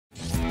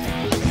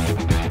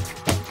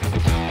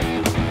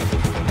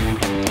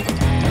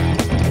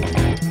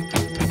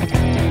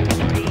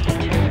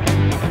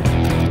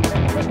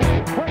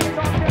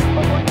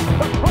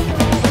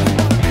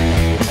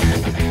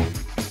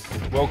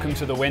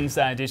to the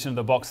Wednesday edition of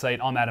the Box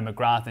Seat. I'm Adam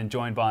McGrath and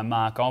joined by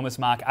Mark Olmos.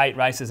 Mark, 8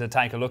 races to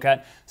take a look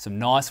at. Some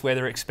nice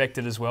weather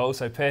expected as well,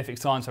 so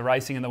perfect times for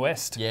racing in the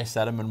West. Yes,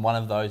 Adam, and one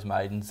of those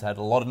maidens had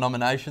a lot of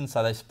nominations,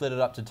 so they split it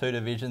up to 2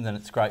 divisions, and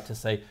it's great to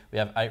see we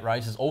have 8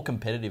 races, all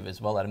competitive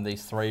as well, Adam.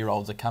 These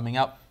 3-year-olds are coming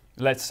up.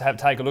 Let's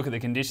take a look at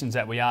the conditions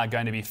that we are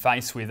going to be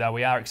faced with.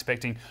 We are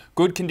expecting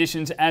good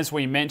conditions. As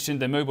we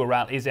mentioned, the movable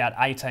rail is out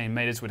 18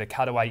 metres with a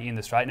cutaway in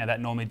the straight. Now that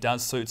normally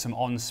does suit some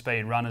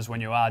on-speed runners when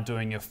you are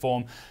doing your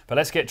form. But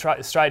let's get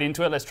straight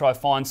into it. Let's try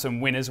find some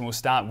winners, and we'll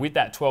start with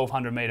that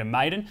 1200 metre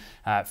maiden.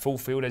 Full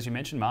field, as you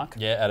mentioned, Mark.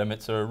 Yeah, Adam,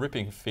 it's a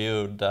ripping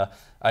field.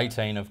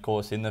 18, of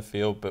course, in the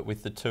field, but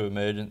with the 4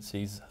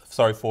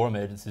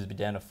 emergencies be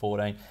down to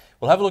 14.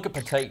 We'll have a look at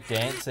Petite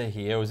Dancer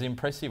here. It was an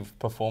impressive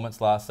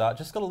performance last start.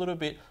 Just got a little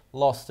bit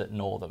lost at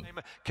Northam.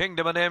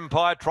 Kingdom and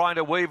Empire trying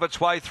to weave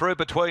its way through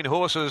between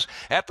horses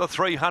at the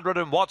 300,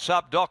 and What's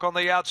Up Doc on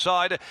the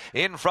outside.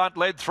 In front,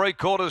 led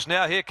 3/4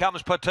 now. Here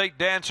comes Petite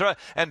Dancer,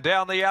 and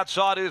down the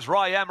outside is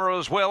Ryama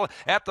as well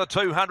at the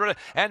 200,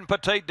 and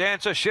Petite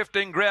Dancer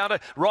shifting ground.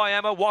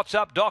 Ryama, What's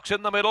Up Doc's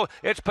in the middle.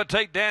 It's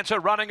Petite Dancer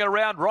running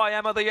around.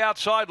 Ryama the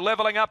outside,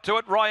 levelling up to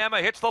it.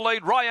 Ryama hits the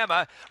lead.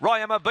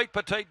 Ryama beat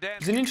Petite Dancer.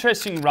 It's an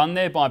interesting run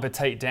there by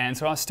Petite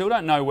Dancer. I still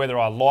don't know whether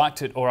I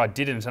liked it or I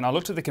didn't, and I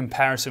looked at the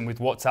comparison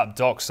with What's Up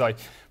Doc. So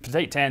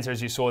Petite Dancer,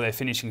 as you saw there,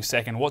 finishing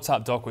second. What's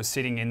Up Doc was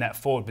sitting in that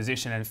forward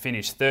position and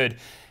finished third.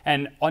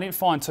 And I didn't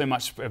find too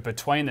much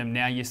between them.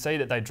 Now you see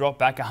that they drop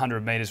back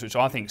 100 metres, which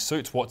I think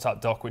suits What's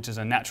Up Doc, which is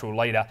a natural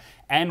leader,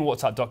 and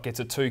What's Up Doc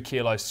gets a 2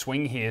 kilo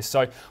swing here.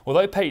 So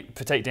although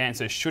Petite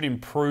Dancer should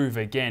improve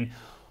again,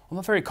 I'm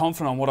not very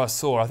confident on what I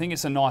saw. I think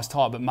it's a nice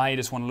type, but may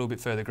just want a little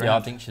bit further ground. Yeah, I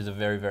think she's a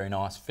very, very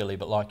nice filly,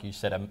 but like you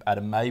said,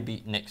 Adam,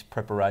 maybe next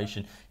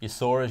preparation. You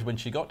saw her when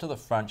she got to the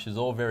front, she was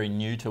all very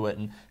new to it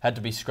and had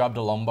to be scrubbed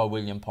along by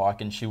William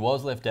Pike, and she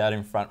was left out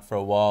in front for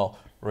a while.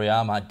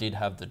 Ryama did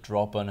have the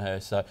drop on her,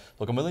 so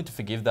look, I'm willing to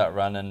forgive that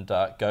run and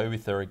go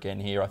with her again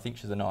here. I think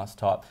she's a nice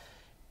type.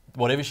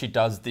 Whatever she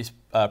does this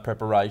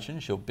preparation,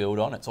 she'll build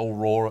on. It's all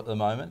raw at the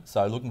moment,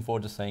 so looking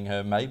forward to seeing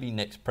her maybe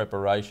next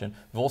preparation.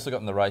 We've also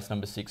got in the race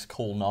number 6,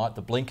 Cool Night.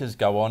 The blinkers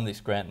go on,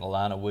 this Grant and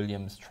Alana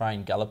Williams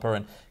trained galloper,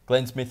 and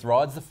Glenn Smith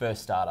rides the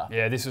first starter.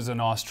 Yeah, this was a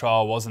nice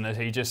trial, wasn't it?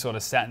 He just sort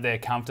of sat there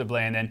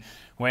comfortably, and then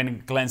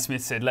when Glenn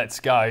Smith said, let's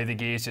go, the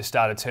gears just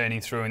started turning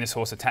through, and this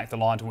horse attacked the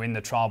line to win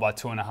the trial by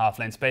 2.5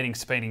 lengths, beating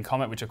Speeding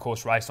Comet, which of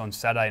course raced on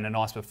Saturday in a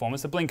nice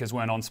performance. The blinkers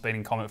weren't on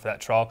Speeding Comet for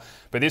that trial,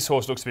 but this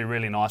horse looks to be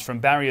really nice. From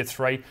barrier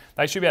 3,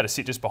 they should be able to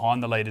sit just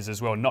behind the leaders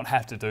as well, not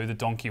have to do the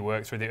donkey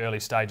work through the early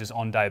stages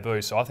on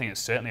debut, so I think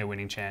it's certainly a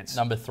winning chance.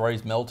 Number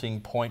 3's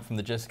Melting Point from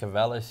the Jessica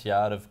Vallis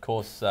yard, of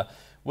course.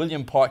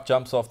 William Pike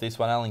jumps off this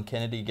one. Alan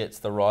Kennedy gets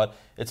the ride.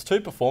 It's 2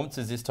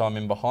 performances this time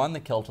in behind the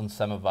Kelton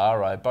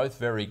Samavaro, both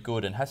very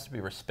good and has to be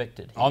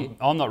respected here.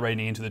 I'm not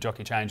reading into the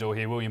jockey change all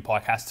here. William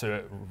Pike has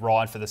to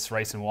ride for the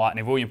Cerise and White,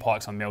 and if William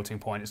Pike's on Melting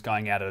Point, it's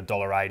going out at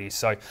 $1.80.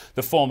 So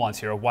the form lines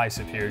here are way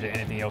superior to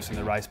anything else in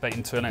the race.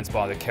 Beaten 2 lengths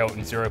by the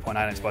Kelton, 0.8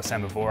 lengths by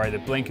Samavaro. The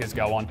blinkers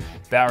go on.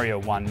 Barrier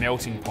 1,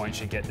 Melting Point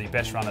should get the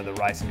best run of the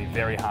race and be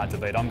very hard to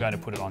beat. I'm going to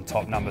put it on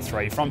top. Number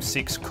 3 from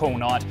 6, Cool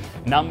Night.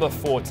 Number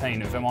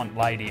 14, Vermont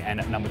Lady, and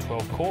at number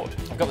 12, Court.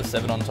 I've got the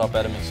 7 on top,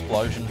 Adam,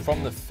 Explosion.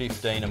 From the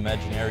 15,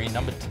 Imaginary.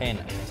 Number 10,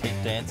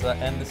 Petite Dancer,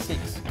 and the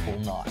 6, Cool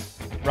Night.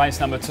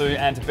 Race number 2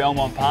 at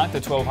Belmont Park, the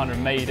 1200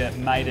 metre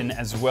maiden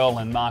as well.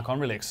 And Mark,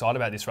 I'm really excited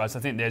about this race. I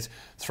think there's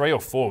 3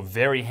 or 4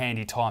 very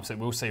handy types that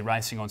we'll see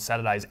racing on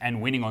Saturdays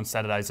and winning on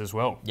Saturdays as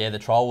well. Yeah, the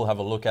trial we'll have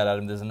a look at,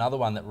 Adam. There's another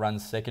one that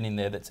runs second in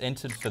there that's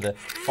entered for the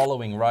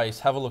following race.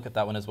 Have a look at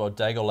that one as well,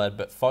 Dagolad,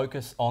 but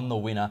focus on the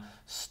winner,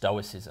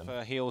 Stoicism.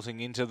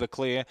 Heelsing into the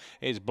clear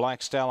is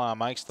Black Stellar,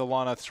 makes the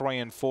line of 3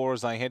 and 4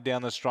 as they head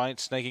down the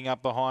straight. Sneaking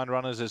up behind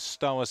runners is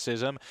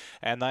Stoicism,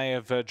 and they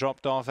have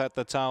dropped off at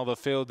the tail of the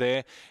field.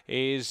 There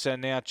is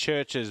now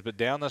Churches, but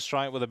down the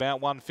straight with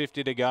about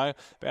 150 to go.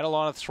 About a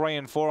line of 3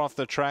 and 4 off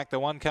the track. The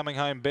one coming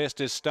home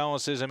best is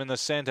Stoicism in the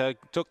centre.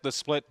 Took the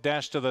split,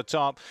 dash to the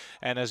top,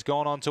 and has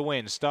gone on to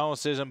win.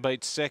 Stoicism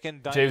beats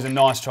second. Gee, it was a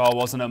nice trial,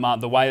 wasn't it,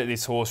 Mark? The way that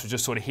this horse was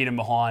just sort of hidden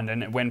behind,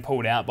 and when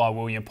pulled out by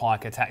William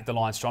Pike, attacked the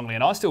line strongly.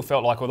 And I still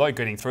felt like, although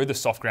getting through the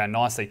soft ground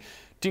nicely,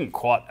 didn't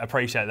quite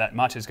appreciate that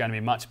much. It's going to be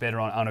much better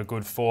on a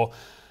good 4.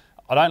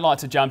 I don't like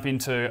to jump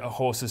into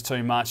horses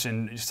too much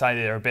and say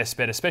they're a best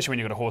bet, especially when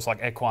you've got a horse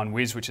like Equine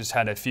Wiz, which has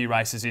had a few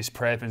races this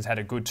prep and has had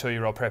a good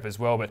 2-year-old prep as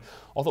well. But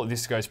I thought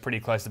this goes pretty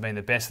close to being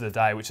the best of the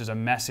day, which is a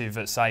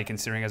massive say,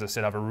 considering, as I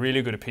said, I have a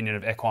really good opinion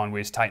of Equine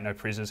Wiz, Take No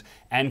Prisoners,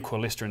 and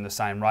Quilista in the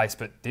same race.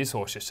 But this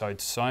horse just showed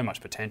so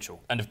much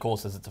potential. And of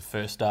course, as it's a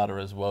first starter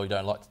as well, you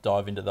don't like to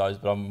dive into those,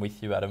 but I'm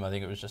with you, Adam. I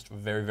think it was just a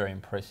very, very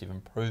impressive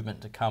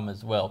improvement to come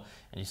as well.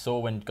 And you saw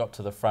when he got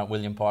to the front,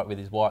 William Pike with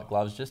his white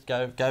gloves just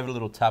gave it a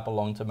little tap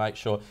along to make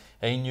sure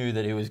he knew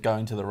that he was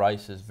going to the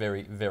races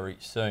very, very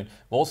soon.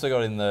 We've also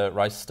got in the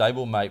race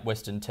stablemate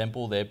Western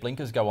Temple there.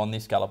 Blinkers go on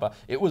this galloper.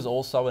 It was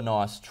also a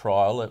nice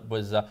trial. It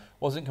was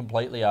wasn't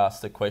completely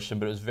asked the question,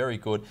 but it was very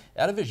good.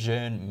 Out of a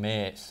Jeune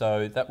mare,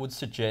 so that would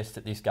suggest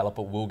that this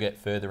galloper will get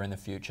further in the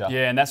future.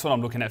 Yeah, and that's what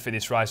I'm looking at for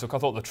this race. Look, I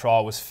thought the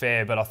trial was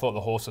fair, but I thought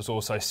the horse was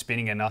also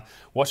spinning, and I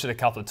watched it a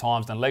couple of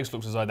times, and the legs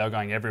looked as though they were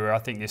going everywhere. I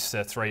think this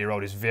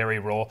 3-year-old is very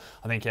raw.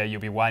 I think you'll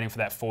be waiting for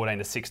that 14 to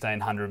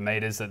 1600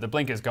 metres. The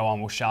blinkers go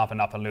on will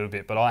sharpen up a little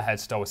bit, but I had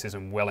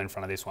Stoicism well in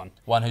front of this one.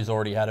 One who's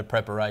already had a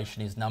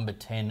preparation is number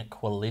 10,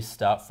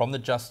 Quillista, from the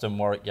Justin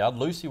Warwick yard.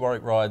 Lucy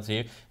Warwick rides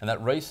here, and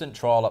that recent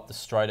trial up the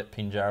straight at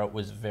Pinjarra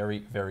was very,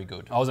 very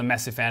good. I was a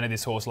massive fan of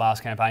this horse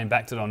last campaign,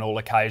 backed it on all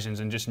occasions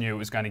and just knew it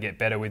was going to get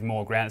better with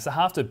more ground. It's a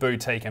half to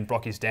boutique and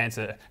Brocky's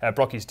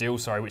deal,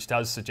 which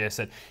does suggest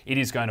that it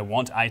is going to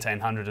want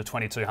 1800 to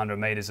 2200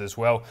 metres as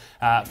well.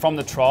 From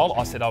the trial,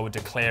 I said I would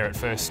declare it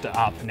first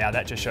up. Now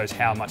that just shows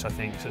how much I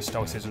think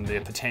Stoicism, the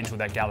potential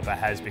that galloper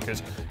has,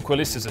 because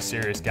Quillista's a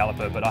serious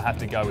galloper, but I have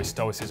to go with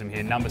Stoicism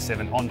here. Number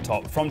 7 on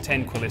top. From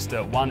 10,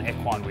 Quillista, 1,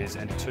 Equine Wiz,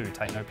 and 2,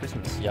 Take No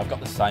Prisoners. Yeah, I've got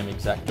the same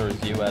exactor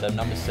as you, Adam.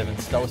 Number 7,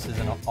 Stoicism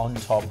on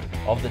top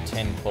of the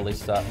 10,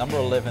 Quillista. Number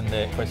 11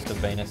 there, Quest of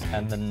Venus,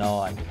 and the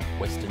 9,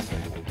 Western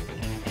Temple.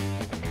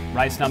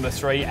 Race number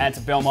 3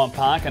 at Belmont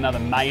Park, another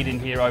maiden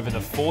here over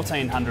the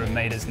 1400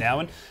 metres now,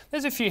 and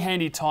there's a few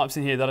handy types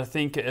in here that I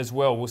think as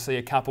well we'll see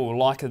a couple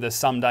like the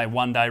Someday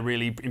One Day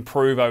really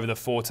improve over the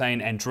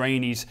 14, and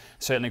Dreeny's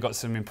certainly got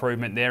some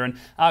improvement there, and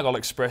Argyle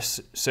Express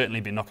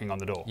certainly been knocking on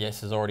the door. Yes,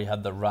 has already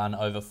had the run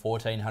over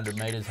 1400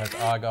 metres, has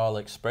Argyle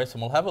Express,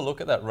 and we'll have a look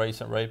at that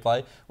recent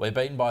replay. We're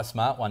beaten by a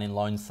smart one in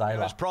Lone Sailor.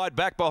 There's Pride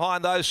back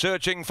behind those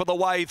searching for the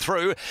way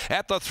through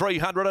at the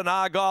 300, and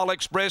Argyle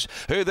Express,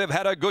 who they've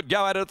had a good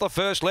go at the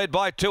first, led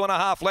by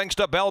 2.5 lengths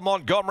to Bell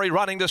Montgomery,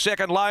 running to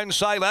second. Lone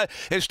Sailor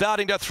is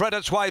starting to thread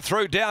its way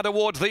through down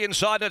towards the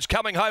inside, and it's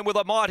coming home with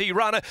a mighty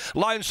run.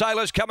 Lone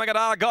Sailor's coming at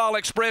Argyle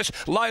Express.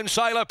 Lone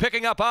Sailor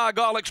picking up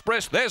Argyle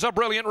Express. There's a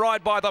brilliant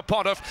ride by the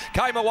Pontiff.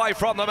 Came away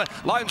from them.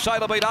 Lone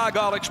Sailor beat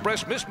Argyle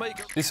Express. Miss Meek.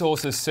 This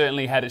horse has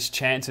certainly had its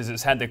chances.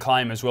 It's had the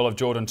claim as well of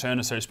Jordan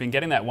Turner, so it's been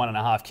getting that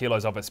 1.5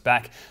 kilos off its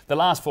back. The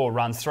last 4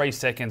 runs, 3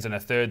 seconds and a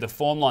third. The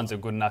form lines are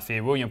good enough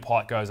here. William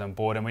Pike goes on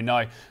board, and we know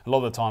a lot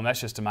of the time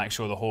that's just to make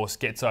sure the horse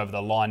gets over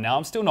the line. Now,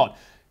 I'm still not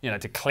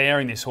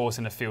declaring this horse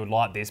in a field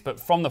like this, but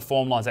from the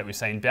form lines that we've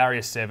seen,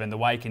 barrier 7, the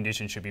way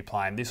conditions should be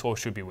playing, this horse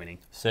should be winning.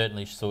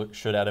 Certainly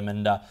should, Adam,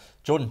 and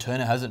Jordan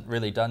Turner hasn't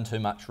really done too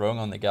much wrong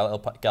on the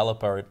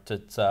galloper at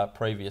its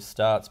previous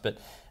starts, but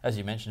as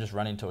you mentioned, just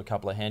run into a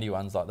couple of handy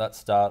ones like that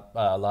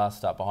last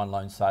start behind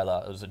Lone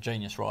Sailor. It was a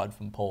genius ride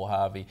from Paul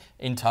Harvey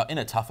in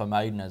a tougher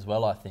maiden as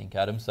well, I think,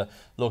 Adam. So,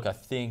 look, I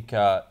think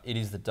it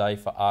is the day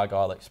for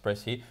Argyle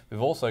Express here.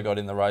 We've also got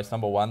in the race,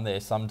 number 1 there,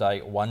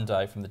 Someday One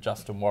Day from the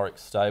Justin Warwick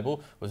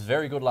stable. Was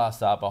very good last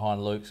start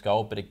behind Luke's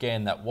Gold, but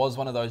again, that was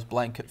one of those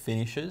blanket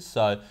finishes,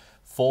 so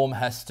form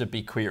has to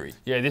be queried.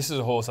 Yeah, this is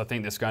a horse I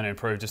think that's going to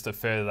improve just the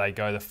further they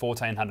go. The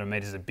 1400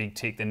 metres is a big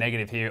tick. The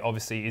negative here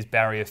obviously is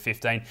barrier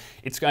 15.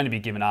 It's going to be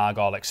given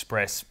Argyle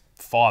Express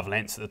 5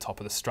 lengths at the top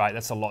of the straight.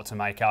 That's a lot to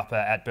make up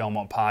at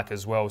Belmont Park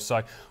as well.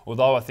 So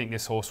although I think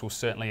this horse will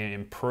certainly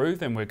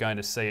improve, and we're going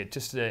to see it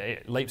just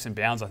leaps and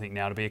bounds, I think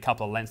now to be a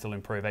couple of lengths that'll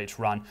improve each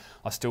run,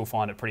 I still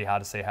find it pretty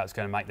hard to see how it's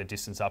going to make the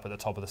distance up at the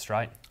top of the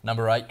straight.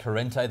 Number 8,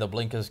 Corrente, the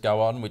blinkers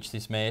go on, which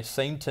this mare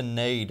seemed to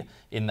need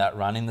in that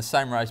run, in the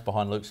same race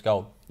behind Luke's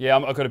Gold. Yeah,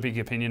 I've got a big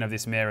opinion of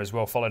this mare as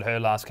well. Followed her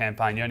last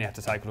campaign. You only have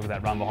to take a look at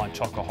that run behind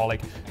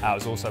Chocoholic. It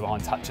was also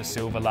behind Touch of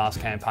Silver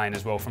last campaign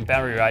as well. From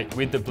barrier 8,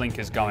 with the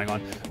blinkers going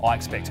on, I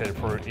expect her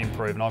to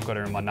improve, and I've got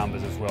her in my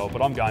numbers as well.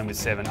 But I'm going with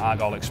 7,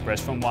 Argyle Express.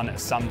 From 1,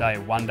 Someday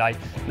One Day.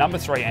 Number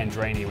 3,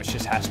 Andrini, which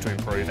just has to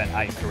improve, and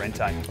 8,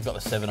 Corrente. I've got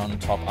the 7 on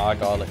top,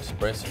 Argyle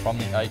Express. From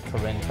the 8,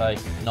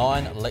 Corrente.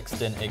 9,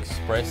 Lexden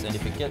Express. And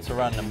if it gets a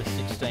run, number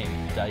 16,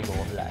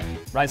 Dagor Lad.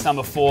 Race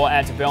number 4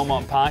 at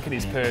Belmont Park. It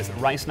is Perth.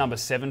 Race number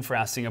 7 for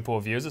our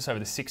Singapore viewers. It's over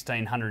the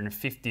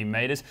 1650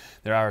 metres.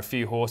 There are a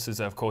few horses.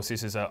 Of course,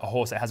 this is a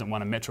horse that hasn't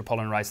won a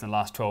Metropolitan race in the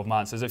last 12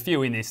 months. There's a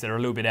few in this that are a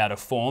little bit out of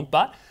form,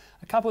 but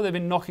a couple that have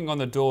been knocking on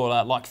the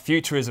door, like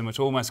Futurism, which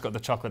almost got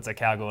the chocolates at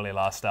Kalgoorlie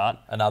last start.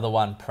 Another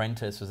one,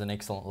 Prentice, was an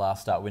excellent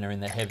last start winner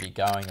in the heavy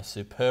going. A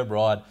superb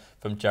ride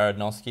from Jared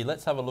Noski.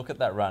 Let's have a look at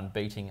that run,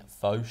 beating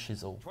Faux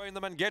Shizzle. Between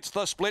them and gets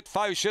the split.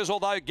 Faux Shizzle,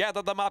 though,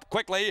 gathered them up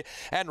quickly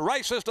and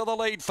races to the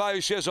lead. Faux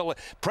Shizzle.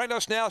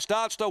 Prentice now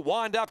starts to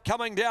wind up,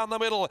 coming down the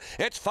middle.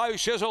 It's Faux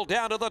Shizzle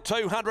down to the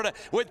 200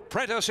 with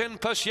Prentice in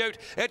pursuit.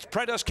 It's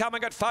Prentice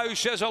coming at Faux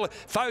Shizzle.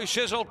 Faux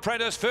Shizzle,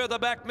 Prentice further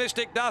back.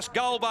 Mystic Dust,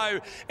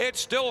 Golbo. It's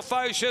still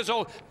Faux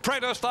Shizzle.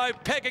 Prentice, though,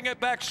 pegging it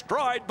back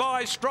stride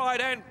by stride,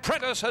 and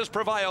Prentice has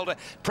prevailed.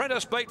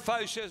 Prentice beat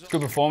Faux Shizzle.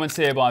 Good performance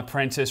there by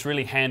Prentice.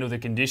 Really handled the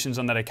conditions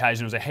on that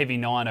occasion. It was a heavy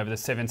 9 over the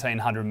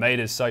 1700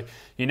 metres. So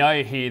you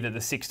know here that the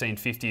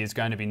 1650 is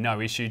going to be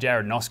no issue.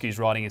 Jared Noski's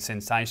riding in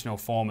sensational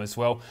form as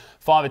well.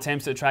 5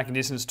 attempts at track and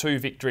distance, 2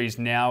 victories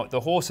now.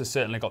 The horse has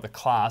certainly got the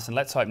class, and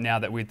let's hope now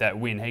that with that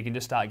win, he can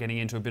just start getting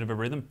into a bit of a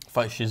rhythm.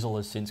 Faux Shizzle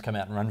has since come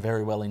out and run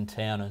very well in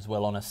town as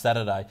well on a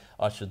Saturday,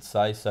 I should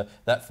say. So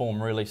that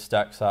form really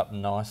stacks up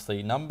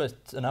nicely. Number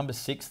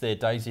 6 there,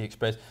 Daisy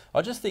Express.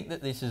 I just think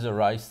that this is a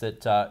race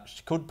that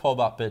could pop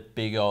up at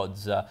big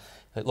odds.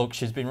 Look,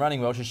 she's been running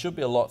well. She should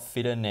be a lot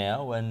fitter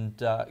now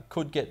and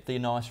could get the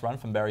nice run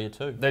from barrier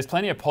 2. There's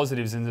plenty of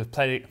positives and there's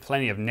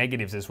plenty of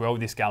negatives as well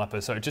with this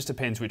galloper, so it just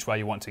depends which way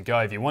you want to go.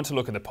 If you want to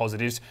look at the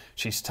positives,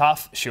 she's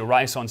tough, she'll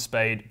race on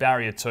speed,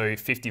 barrier 2,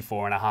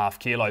 54.5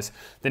 kilos.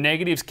 The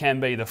negatives can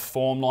be the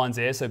form lines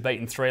there, so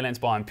beaten 3 lengths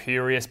by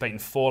Imperious, beaten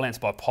 4 lengths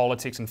by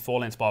Politics and 4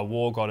 lengths by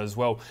War God as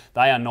well.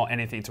 They are not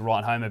anything to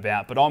write home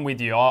about, but I'm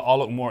with you. I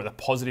look more at the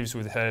positives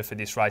with her for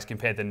this race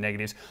compared to the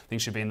negatives. I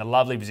think she'll be in a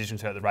lovely position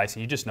throughout the race,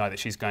 and you just know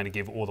that she's going to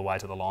give all the way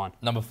to the line.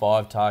 Number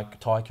 5,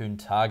 Tycoon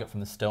Target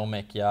from the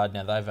Stelmach yard.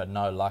 Now, they've had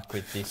no luck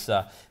with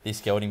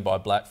this gelding by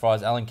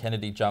Blackfriars. Alan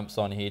Kennedy jumps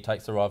on here,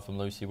 takes the ride from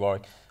Lucy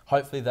Warwick.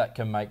 Hopefully that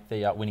can make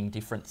the winning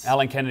difference.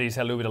 Alan Kennedy's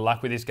had a little bit of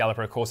luck with this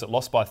galloper. Of course, it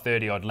lost by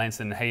 30 odd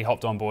lengths and he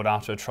hopped on board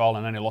after a trial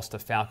and only lost to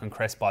Falcon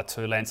Crest by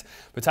 2 lengths.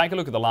 But take a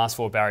look at the last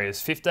 4 barriers.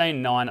 15,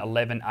 9,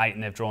 11, 8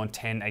 and they've drawn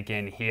 10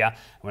 again here. And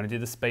when I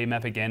did the speed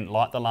map again,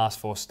 like the last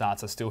 4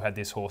 starts, I still had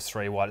this horse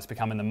 3 wide. It's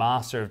becoming the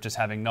master of just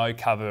having no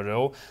cover at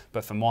all.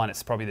 But for mine,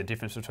 it's probably the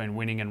difference between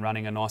winning and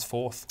running a nice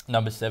 4th.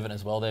 Number 7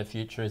 as well there,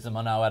 Futurism.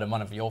 I know, Adam,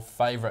 one of your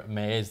favourite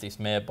mares, this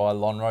mare by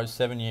Lonrose,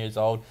 7 years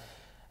old.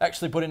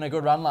 Actually put in a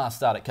good run last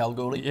start at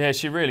Kalgoorlie. Yeah,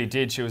 she really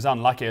did. She was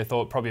unlucky. I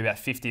thought probably about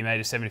 50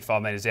 metres,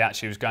 75 metres out,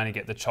 she was going to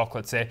get the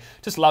chocolates there.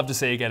 Just love to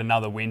see her get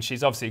another win.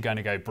 She's obviously going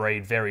to go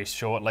breed very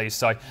shortly,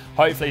 so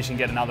hopefully she can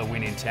get another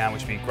win in town,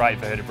 which would be great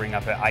for her to bring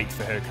up her 8th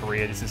for her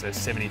career. This is her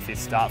 75th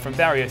start. From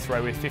barrier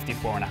 3 with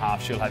 54.5,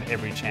 she'll have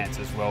every chance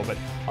as well. But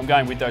I'm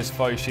going with those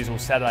faux shizzle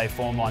Saturday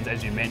form lines,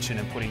 as you mentioned,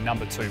 and putting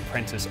number 2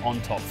 Prentice on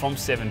top from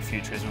 7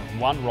 Futurism,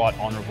 1 Right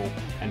Honourable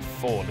and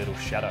 4 Little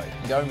Shadow.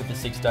 Going with the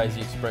 6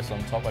 Daisy Express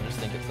on top, I just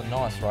think it's a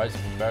nice race.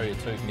 From barrier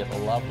 2 can get a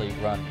lovely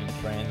run in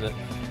transit.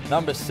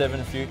 Number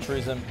 7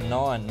 Futurism,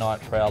 9 Night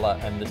Prowler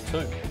and the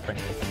 2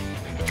 Prentice.